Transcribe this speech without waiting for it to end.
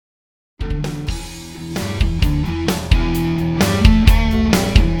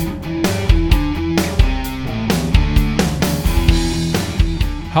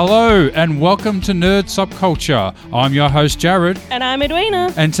Hello and welcome to Nerd Subculture. I'm your host Jared. And I'm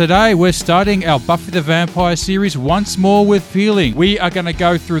Edwina. And today we're starting our Buffy the Vampire series once more with feeling. We are going to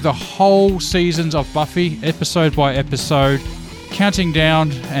go through the whole seasons of Buffy, episode by episode, counting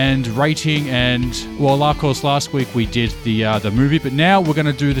down and rating and, well, of course last week we did the movie, but now we're going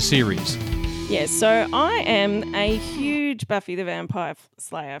to do the series. Yes, so I am a huge Buffy the Vampire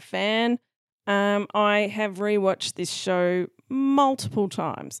Slayer fan. I have rewatched this show multiple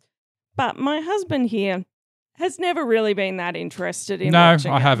times, but my husband here has never really been that interested in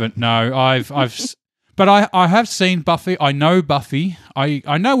watching I it. haven't. No, but I have seen Buffy. I know Buffy.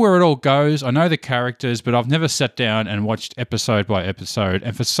 I know where it all goes. I know the characters, but I've never sat down and watched episode by episode.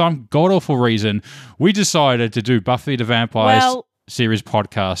 And for some god-awful reason, we decided to do Buffy the Vampire series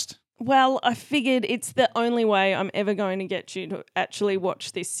podcast. Well, I figured it's the only way I'm ever going to get you to actually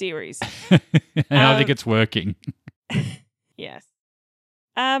watch this series. And I think it's working. Yes.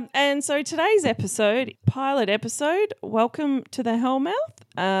 And so today's episode, pilot episode, welcome to the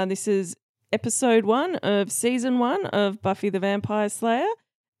Hellmouth. This is episode 1 of season 1 of Buffy the Vampire Slayer.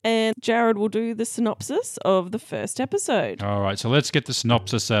 And Jared will do the synopsis of the first episode. All right, so let's get the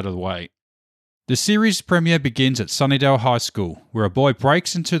synopsis out of the way. The series premiere begins at Sunnydale High School, where a boy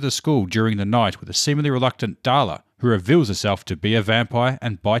breaks into the school during the night with a seemingly reluctant Darla, who reveals herself to be a vampire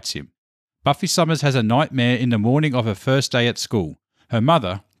and bites him. Buffy Summers has a nightmare in the morning of her first day at school. Her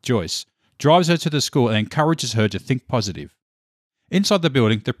mother, Joyce, drives her to the school and encourages her to think positive. Inside the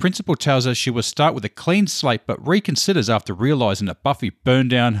building, the principal tells her she will start with a clean slate but reconsiders after realising that Buffy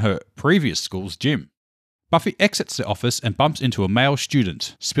burned down her previous school's gym. Buffy exits the office and bumps into a male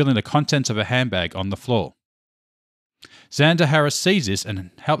student, spilling the contents of a handbag on the floor. Xander Harris sees this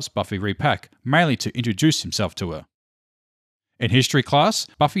and helps Buffy repack, mainly to introduce himself to her. In history class,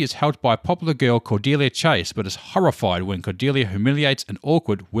 Buffy is helped by a popular girl Cordelia Chase, but is horrified when Cordelia humiliates an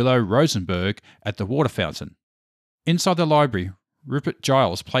awkward Willow Rosenberg at the water fountain. Inside the library, Rupert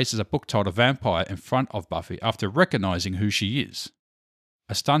Giles places a book titled Vampire in front of Buffy after recognizing who she is.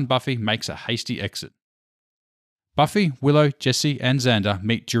 A stunned Buffy makes a hasty exit. Buffy, Willow, Jesse, and Xander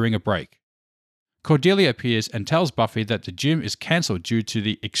meet during a break. Cordelia appears and tells Buffy that the gym is cancelled due to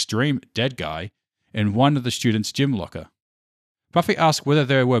the extreme dead guy in one of the students' gym locker. Buffy asks whether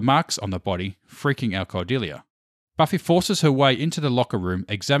there were marks on the body, freaking out Cordelia. Buffy forces her way into the locker room,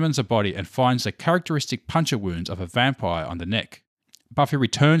 examines the body, and finds the characteristic puncture wounds of a vampire on the neck. Buffy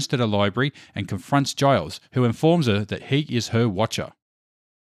returns to the library and confronts Giles, who informs her that he is her watcher.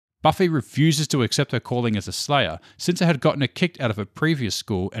 Buffy refuses to accept her calling as a Slayer since it had gotten her kicked out of her previous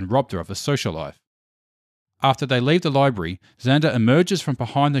school and robbed her of a social life. After they leave the library, Xander emerges from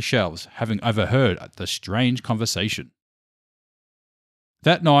behind the shelves, having overheard the strange conversation.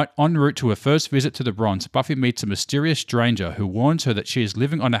 That night, en route to her first visit to the Bronze, Buffy meets a mysterious stranger who warns her that she is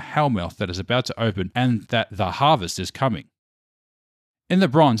living on a hellmouth that is about to open and that the harvest is coming. In the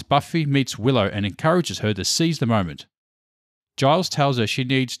Bronze, Buffy meets Willow and encourages her to seize the moment. Giles tells her she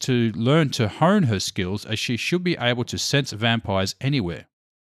needs to learn to hone her skills as she should be able to sense vampires anywhere.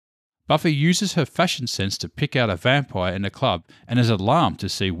 Buffy uses her fashion sense to pick out a vampire in a club and is alarmed to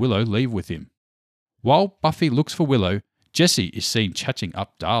see Willow leave with him. While Buffy looks for Willow, Jesse is seen chatting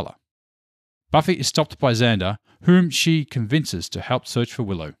up Darla. Buffy is stopped by Xander, whom she convinces to help search for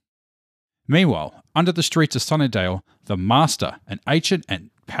Willow. Meanwhile, under the streets of Sunnydale, the Master, an ancient and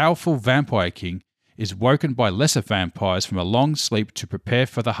powerful vampire king, is woken by lesser vampires from a long sleep to prepare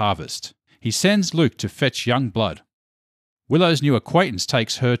for the harvest. He sends Luke to fetch young blood. Willow's new acquaintance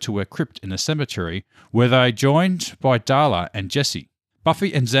takes her to a crypt in a cemetery where they are joined by Darla and Jesse.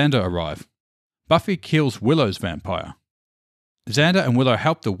 Buffy and Xander arrive. Buffy kills Willow's vampire. Xander and Willow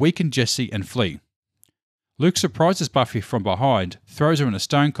help the weakened Jesse and flee. Luke surprises Buffy from behind, throws her in a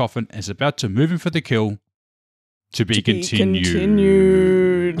stone coffin, and is about to move in for the kill. To be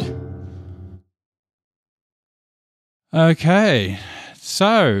continued. Okay,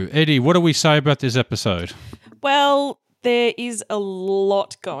 so Eddie, what do we say about this episode? Well, there is a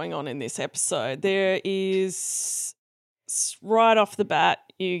lot going on in this episode. There is, right off the bat,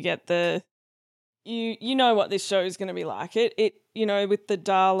 you get the, you know what this show is going to be like. It with the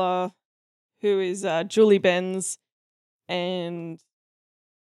Darla, who is Julie Benz, and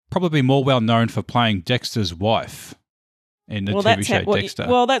probably more well known for playing Dexter's wife in the TV show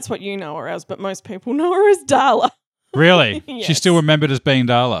Dexter. That's what you know her as, but most people know her as Darla. Really? Yes. She's still remembered as being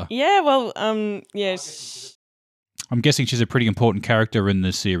Darla? Yeah, well, yeah. I'm guessing she's a pretty important character in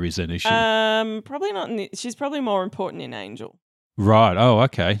this series then, is she? Probably not. She's probably more important in Angel. Right. Oh,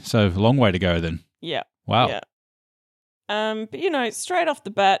 okay. So a long way to go then. Yeah. Wow. Yeah. But, straight off the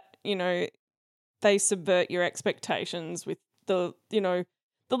bat, they subvert your expectations with the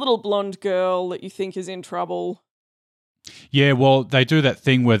the little blonde girl that you think is in trouble. Yeah, well, they do that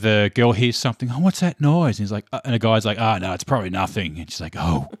thing where the girl hears something. Oh, what's that noise? And he's like, and the guy's like, no, it's probably nothing. And she's like,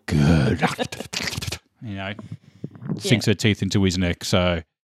 oh, good. Sinks her teeth into his neck. So,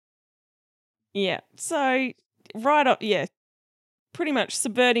 yeah. So right up, pretty much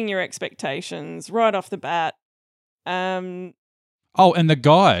subverting your expectations right off the bat. Oh, and the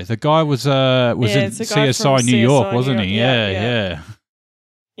guy was in CSI New York, wasn't he? Yeah.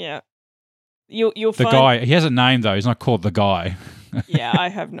 Yeah. You'll the find guy. He has a name though. He's not called the guy. Yeah, I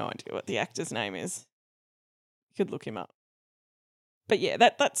have no idea what the actor's name is. You could look him up. But yeah,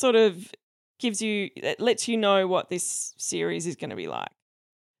 that sort of lets you know what this series is going to be like.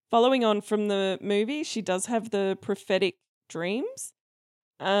 Following on from the movie, she does have the prophetic dreams.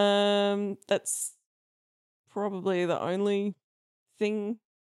 That's probably the only thing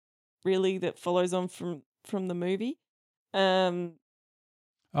really that follows on from the movie.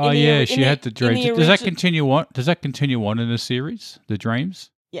 She had the dreams. Does that continue on? Does that continue on in the series? The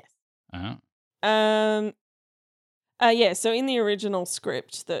dreams? Yes. Oh. So in the original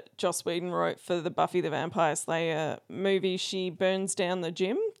script that Joss Whedon wrote for the Buffy the Vampire Slayer movie, she burns down the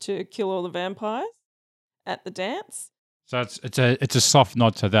gym to kill all the vampires at the dance. So it's a soft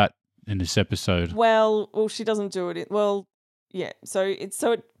nod to that in this episode. Well, she doesn't do it. So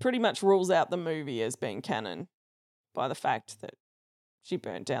it pretty much rules out the movie as being canon by the fact that she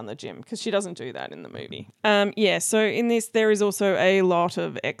burnt down the gym, because she doesn't do that in the movie. So in this there is also a lot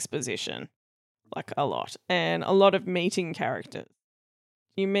of exposition, like a lot, and a lot of meeting characters.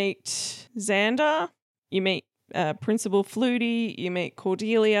 You meet Xander, you meet Principal Flutie, you meet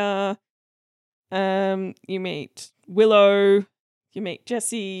Cordelia, you meet Willow, you meet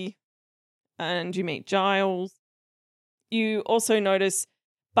Jesse, and you meet Giles. You also notice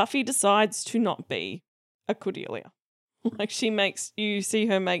Buffy decides to not be a Cordelia. Like you see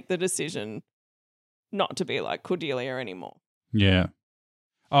her make the decision not to be like Cordelia anymore. Yeah.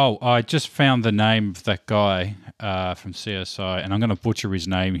 Oh, I just found the name of that guy from CSI, and I'm going to butcher his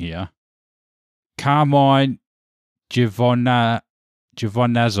name here. Carmine Givonazzo.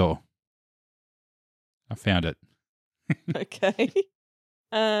 I found it. Okay.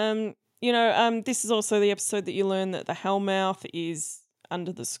 This is also the episode that you learn that the Hellmouth is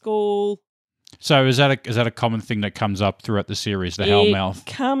under the school. So is that a common thing that comes up throughout the series, the Hellmouth? It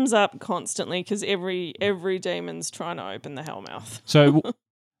comes up constantly because every demon's trying to open the Hellmouth. So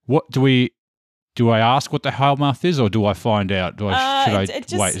what do I ask what the Hellmouth is, or do I find out? Should I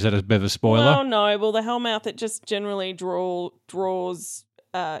wait? Is that a bit of a spoiler? Well, no. Well, the Hellmouth, it just generally draws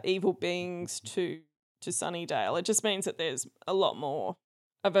evil beings to Sunnydale. It just means that there's a lot more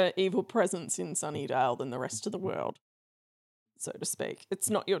of an evil presence in Sunnydale than the rest of the world, so to speak. It's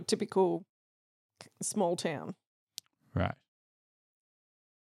not your typical small town. Right.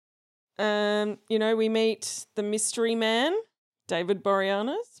 We meet the mystery man, David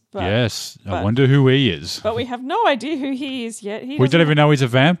Boreanaz. Yes, I wonder who he is. But we have no idea who he is yet. We don't even know he's a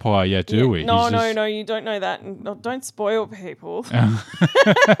vampire yet, do we? No, you don't know that. Don't spoil people.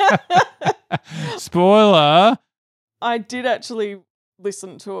 Spoiler! I did actually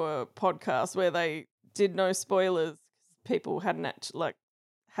listen to a podcast where they did no spoilers. People hadn't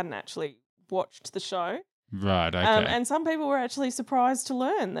actually watched the show. Right, okay. And some people were actually surprised to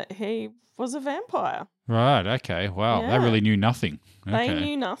learn that he was a vampire. Right, okay. Wow, They really knew nothing. Okay. They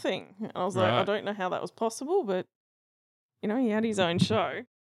knew nothing. I was like, I don't know how that was possible, but, he had his own show.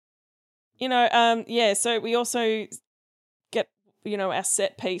 So we also get, our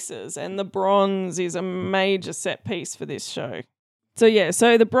set pieces, and the bronze is a major set piece for this show. So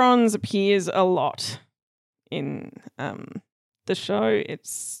the bronze appears a lot in the show.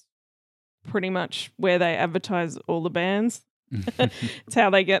 It's pretty much where they advertise all the bands. It's how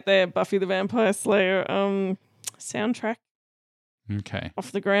they get their Buffy the Vampire Slayer soundtrack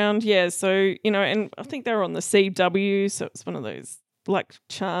off the ground. Yeah, so, and I think they were on the CW, so it's one of those, like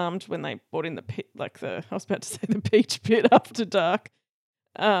Charmed, when they brought in the pit, I was about to say the Peach Pit After Dark,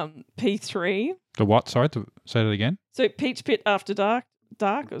 P3. The what? Sorry, say that again? So Peach Pit After Dark,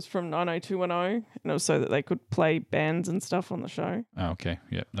 it was from 90210, and it was so that they could play bands and stuff on the show. Oh, okay.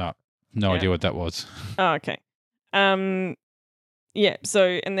 Yeah, no idea what that was. Oh, okay. And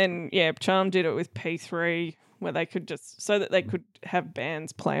then Charm did it with P3, where they could so that they could have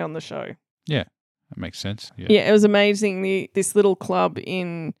bands play on the show. Yeah, that makes sense. Yeah, it was amazing. This little club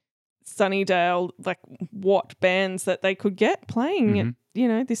in Sunnydale, like what bands that they could get playing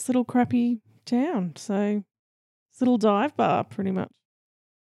at, this little crappy town. So this little dive bar, pretty much.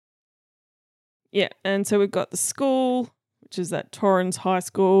 Yeah, and so we've got the school, which is that Torrens High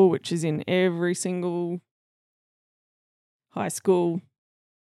School, which is in every single high school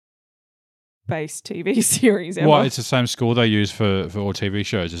based TV series ever. What? It's the same score they use for all TV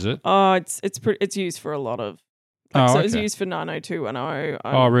shows, is it? Oh, it's used for a lot of. Like, Oh, so it was okay. used for 90210.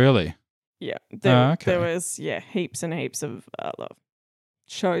 Oh, really? Yeah, Oh, okay. there was heaps and heaps of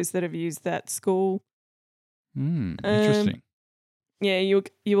shows that have used that school. Interesting. Yeah, you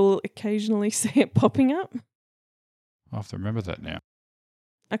will occasionally see it popping up. I'll have to remember that now.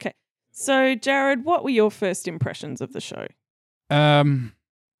 Okay, so Jared, what were your first impressions of the show?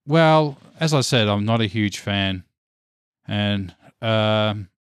 Well, as I said, I'm not a huge fan, and well,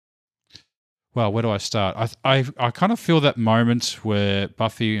 where do I start? I kind of feel that moment where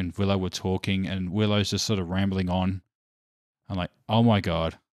Buffy and Willow were talking, and Willow's just sort of rambling on. I'm like, oh my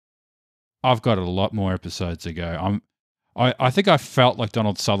god, I've got a lot more episodes to go. I think I felt like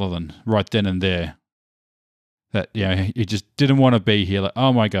Donald Sutherland right then and there. That you just didn't want to be here. Like,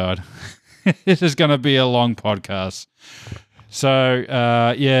 oh my god, this is going to be a long podcast. So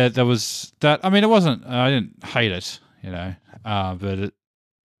there was that. I mean, it wasn't. I didn't hate it, but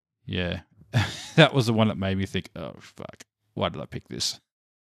that was the one that made me think, oh fuck, why did I pick this?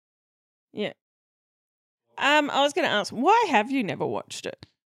 Yeah. I was going to ask, why have you never watched it?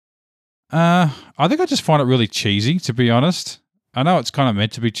 I think I just find it really cheesy, to be honest. I know it's kind of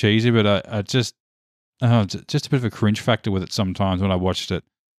meant to be cheesy, but I just a bit of a cringe factor with it sometimes when I watched it.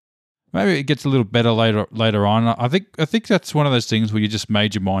 Maybe it gets a little better later on. I think that's one of those things where you just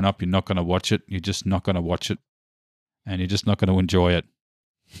made your mind up. You're not going to watch it. You're just not going to watch it, and you're just not going to enjoy it.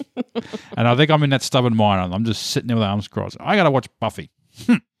 And I think I'm in that stubborn mind. I'm just sitting there with arms crossed. I got to watch Buffy.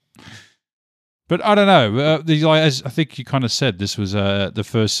 But I don't know. As I think you kind of said, this was the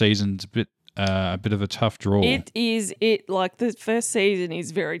first season's a bit of a tough draw. Like the first season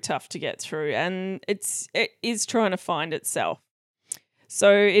is very tough to get through, and it is trying to find itself.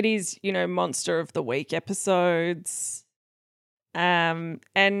 So it is, Monster of the Week episodes. And,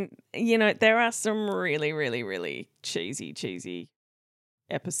 there are some really, really, really cheesy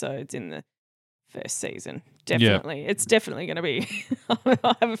episodes in the first season. Definitely. Yeah. It's definitely going to be,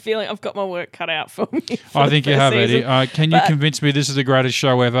 I have a feeling I've got my work cut out for me. I think you have, Eddie. Can you convince me this is the greatest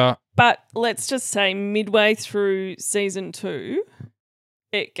show ever? But let's just say midway through season 2,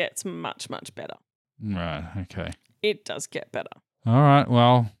 it gets much, much better. Right, okay. It does get better. All right,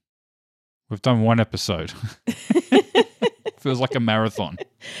 well, we've done one episode. Feels like a marathon.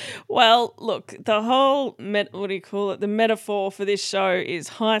 Well, look, the whole, the metaphor for this show is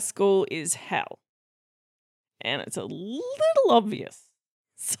high school is hell. And it's a little obvious.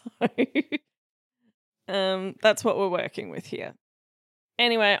 So that's what we're working with here.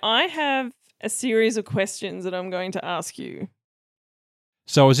 Anyway, I have a series of questions that I'm going to ask you.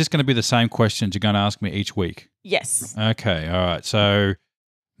 So is this going to be the same questions you're going to ask me each week? Yes. Okay, all right. So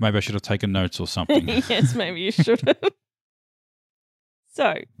maybe I should have taken notes or something. Yes, maybe you should have.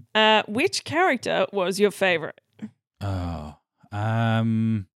 So, which character was your favorite? I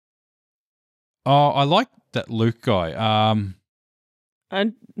like that Luke guy.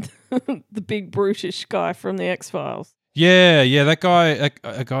 And the big brutish guy from the X-Files. Yeah, that guy.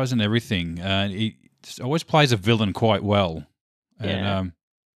 That guy's in everything. He always plays a villain quite well. And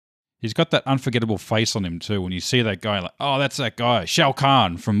he's got that unforgettable face on him too. When you see that guy, like, oh, that's that guy, Shao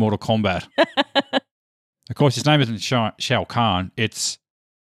Kahn from Mortal Kombat. Of course, his name isn't Shao Kahn. It's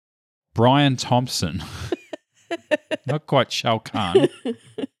Brian Thompson. Not quite Shao Kahn.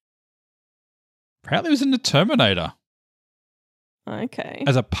 Apparently, he was in the Terminator. Okay.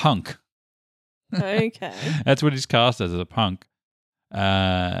 As a punk. Okay. That's what he's cast as a punk.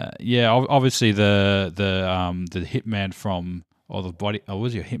 Obviously the hitman from, or the body,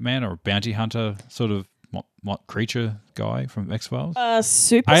 was he a hitman or a bounty hunter sort of creature guy from X-Files?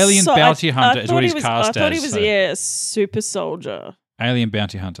 Alien bounty hunter is what he's cast as. I thought he was a super soldier. Alien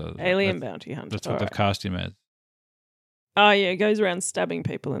bounty hunter. Bounty hunter. That's what they've cast him as. Oh yeah, goes around stabbing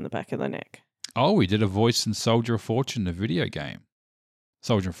people in the back of the neck. Oh, he did a voice in Soldier of Fortune, the video game.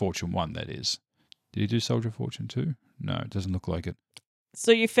 Soldier of Fortune 1, that is. Did he do Soldier of Fortune 2? No, it doesn't look like it.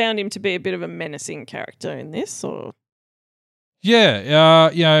 So you found him to be a bit of a menacing character in this, or? Yeah,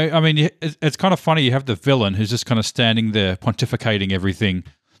 I mean, it's kind of funny. You have the villain who's just kind of standing there pontificating everything,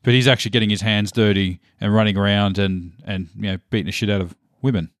 but he's actually getting his hands dirty and running around and beating the shit out of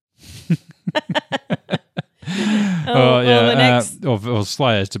women. Or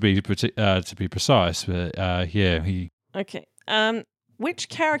slayers to be precise. But Okay. Which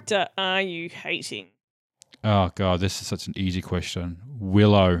character are you hating? Oh god, this is such an easy question.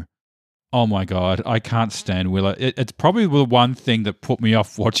 Willow. Oh my god, I can't stand Willow. It's probably the one thing that put me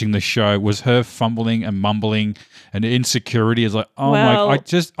off watching the show was her fumbling and mumbling and insecurity. Is like, I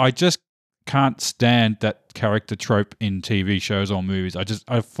just can't stand that character trope in TV shows or movies.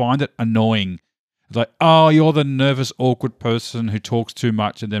 I find it annoying. It's like, oh, you're the nervous, awkward person who talks too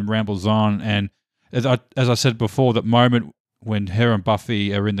much and then rambles on. And as I said before, that moment when her and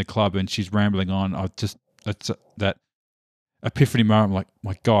Buffy are in the club and she's rambling on, it's that epiphany moment. I'm like,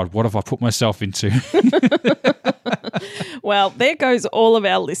 my God, what have I put myself into? Well, there goes all of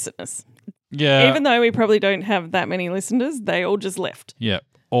our listeners. Yeah. Even though we probably don't have that many listeners, they all just left. Yeah.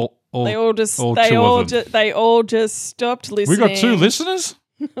 They all just stopped listening. We got 2 listeners?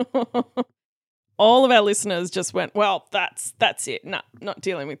 All of our listeners just went, well, that's it. No, not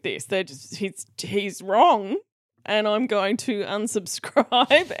dealing with this. They're just he's wrong, and I'm going to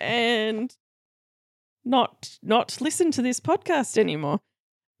unsubscribe and not listen to this podcast anymore.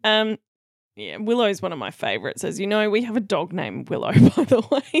 Yeah, Willow's one of my favorites. As you know, we have a dog named Willow, by the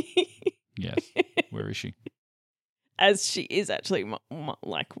way. Yes. Where is she? As she is actually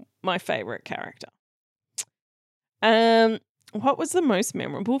my favorite character. What was the most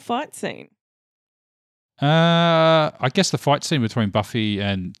memorable fight scene? I guess the fight scene between Buffy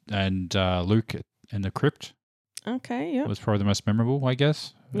and Luke in the crypt. Okay, yeah. Was probably the most memorable, I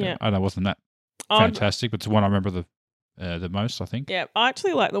guess. Yeah. I know it wasn't that fantastic, but it's the one I remember the most, I think. Yeah, I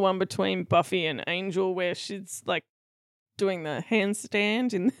actually like the one between Buffy and Angel where she's like doing the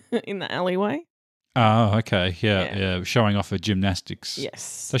handstand in the alleyway. Oh, okay. Yeah. Showing off her gymnastics.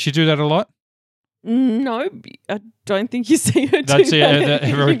 Yes. Does she do that a lot? No, I don't think you see her do That's that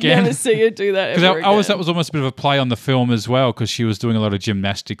ever again. You never see her do that ever again. That was almost a bit of a play on the film as well, because she was doing a lot of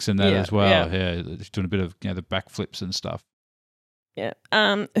gymnastics in that as well. Yeah. She's doing a bit of the backflips and stuff. Yeah.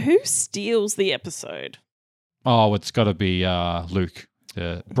 Who steals the episode? Oh, it's got to be Luke.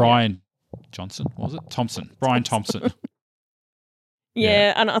 Brian Johnson, was it? Thompson. Brian Thompson.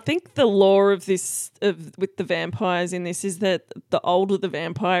 Yeah, and I think the lore of this with the vampires in this is that the older the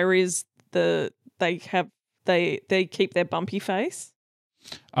vampire is, they keep their bumpy face.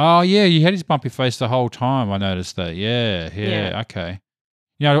 Oh yeah, he had his bumpy face the whole time. I noticed that. Yeah. Okay.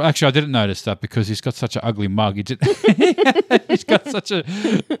 Actually, I didn't notice that because he's got such an ugly mug. He's got such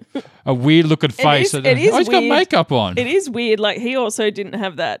a weird looking face. He's got makeup on. It is weird. Like he also didn't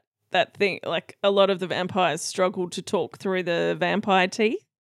have that thing. Like a lot of the vampires struggled to talk through the vampire teeth,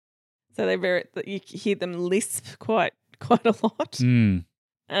 so you hear them lisp quite a lot. Mm.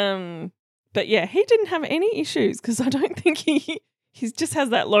 But yeah, he didn't have any issues because I don't think he just has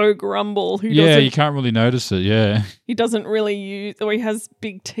that low grumble. You can't really notice it. Yeah, he doesn't really use, or he has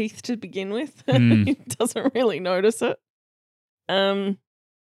big teeth to begin with. He doesn't really notice it. All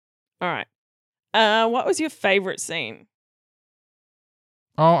right. What was your favorite scene?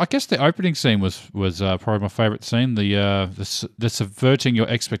 Oh, I guess the opening scene was probably my favorite scene. The subverting your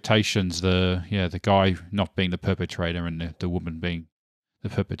expectations. The guy not being the perpetrator and the woman being the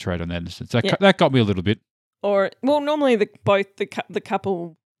perpetrator in that instance. That got me a little bit. Normally the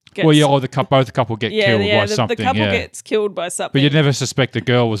couple gets... Well, yeah, or both the couple get killed by something. The couple gets killed by something. But you'd never suspect the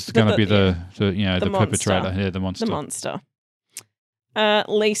girl was going to be the perpetrator. Yeah, the monster. The monster.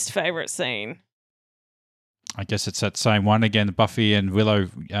 Least favourite scene? I guess it's that same one again, Buffy and Willow.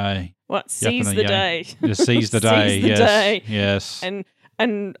 Seize the day. Seize the day, Seize the day. Yes.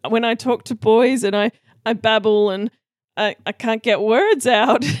 And when I talk to boys and I babble and I can't get words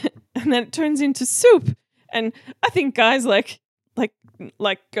out and then it turns into soup. And I think guys like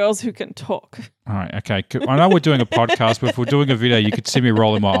girls who can talk. All right, okay. I know we're doing a podcast, but if we're doing a video, you could see me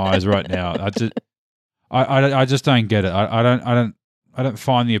rolling my eyes right now. I just don't get it. I don't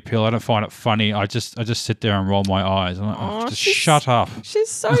find the appeal. I don't find it funny. I just sit there and roll my eyes. I'm like, just shut up. She's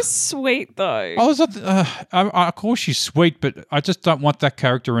so sweet, though. Of course she's sweet, but I just don't want that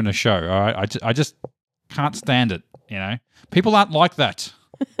character in a show. All right, I just can't stand it. People aren't like that.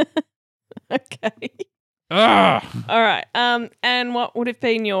 Okay. Ugh. All right. And what would have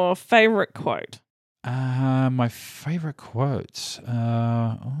been your favorite quote? My favorite quotes.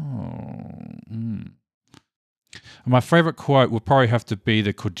 My favorite quote would probably have to be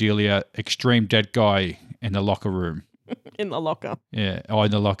the Cordelia extreme dead guy in the locker room. In the locker. Yeah. Oh,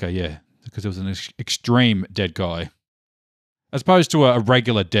 in the locker, yeah. Because it was an extreme dead guy. As opposed to a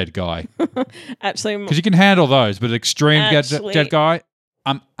regular dead guy. Actually. Because you can handle those, but extreme dead guy,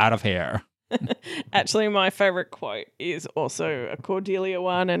 I'm out of here. Actually, my favorite quote is also a Cordelia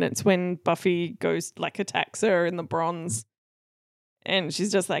one, and it's when Buffy goes, attacks her in the bronze. And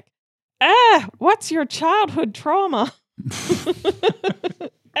she's just like, what's your childhood trauma?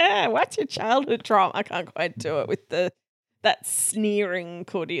 What's your childhood trauma? I can't quite do it with that sneering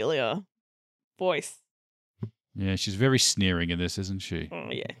Cordelia voice. Yeah, she's very sneering in this, isn't she? Oh,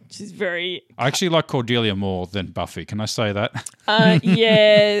 yeah. She's very... I actually like Cordelia more than Buffy. Can I say that?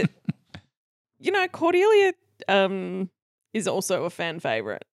 Yeah. Cordelia is also a fan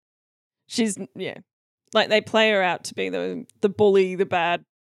favorite. She's like they play her out to be the bully, the bad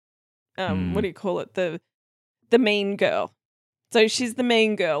what do you call it? The mean girl. So she's the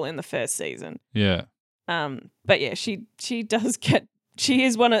mean girl in the first season. Yeah. But yeah, she does get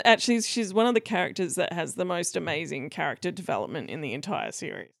she's one of the characters that has the most amazing character development in the entire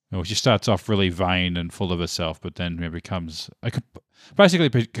series. Well, she starts off really vain and full of herself, but then becomes basically a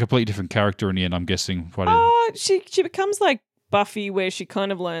completely different character in the end, I'm guessing. She becomes like Buffy, where she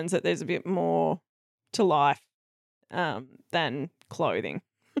kind of learns that there's a bit more to life than clothing.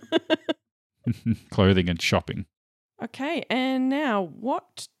 Clothing and shopping. Okay, and now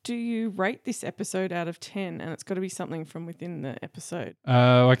what do you rate this episode out of 10? And it's got to be something from within the episode.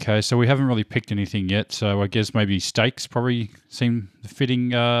 Okay, so we haven't really picked anything yet, so I guess maybe stakes probably seem fitting.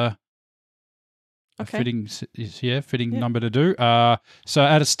 Fitting number to do. So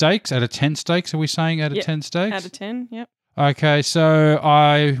out of 10 stakes, are we saying out of 10 stakes? Out of 10, yep. Okay, so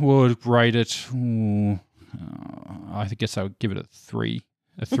I would rate it. I guess I would give it a 3.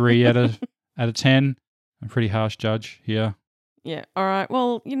 A 3 out of 10. I'm a pretty harsh judge here. Yeah. All right.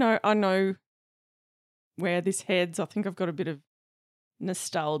 Well, I know where this heads. I think I've got a bit of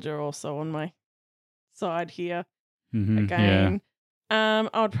nostalgia also on my side here. Mm-hmm, again. Yeah.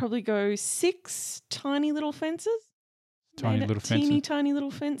 I would probably go 6 tiny little fences. Tiny little fences? Tiny little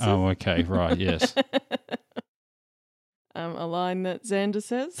fences. Oh, okay. Right. Yes. A line that Xander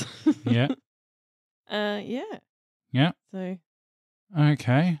says. Yeah. Yeah. Yeah. So.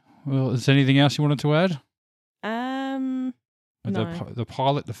 Okay. Well, is there anything else you wanted to add? No. The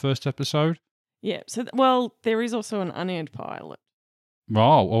pilot, the first episode? Yeah. So, there is also an unaired pilot.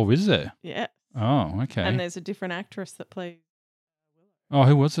 Oh, is there? Yeah. Oh, okay. And there's a different actress that plays Willow. Oh,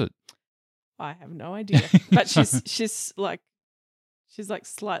 who was it? I have no idea. But she's like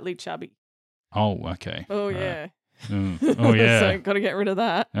slightly chubby. Oh, okay. Oh, yeah. Oh, yeah. So got to get rid of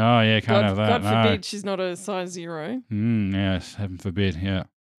that. Oh, yeah, can't have that. God forbid she's not a size 0. Yes, heaven forbid, yeah.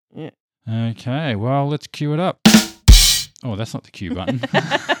 Yeah. Okay, well, let's cue it up. Oh, that's not the cue button.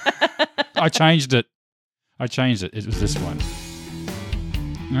 I changed it. It was this one.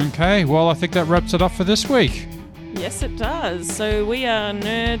 Okay, well, I think that wraps it up for this week. Yes, it does. So we are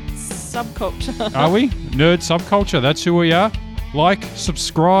Nerd Subculture. Are we? Nerd Subculture, that's who we are. Like,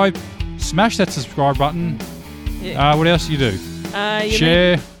 subscribe, smash that subscribe button. Yeah. What else do you do?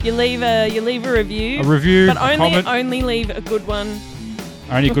 Share. You leave a review. A review, but a comment. Only leave a good one.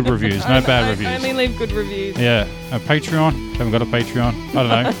 Only good reviews, no bad reviews. Only leave good reviews. Yeah. A Patreon. Haven't got a Patreon.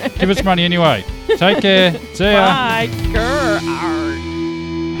 I don't know. Give us money anyway. Take care. See ya. Bye. Grr.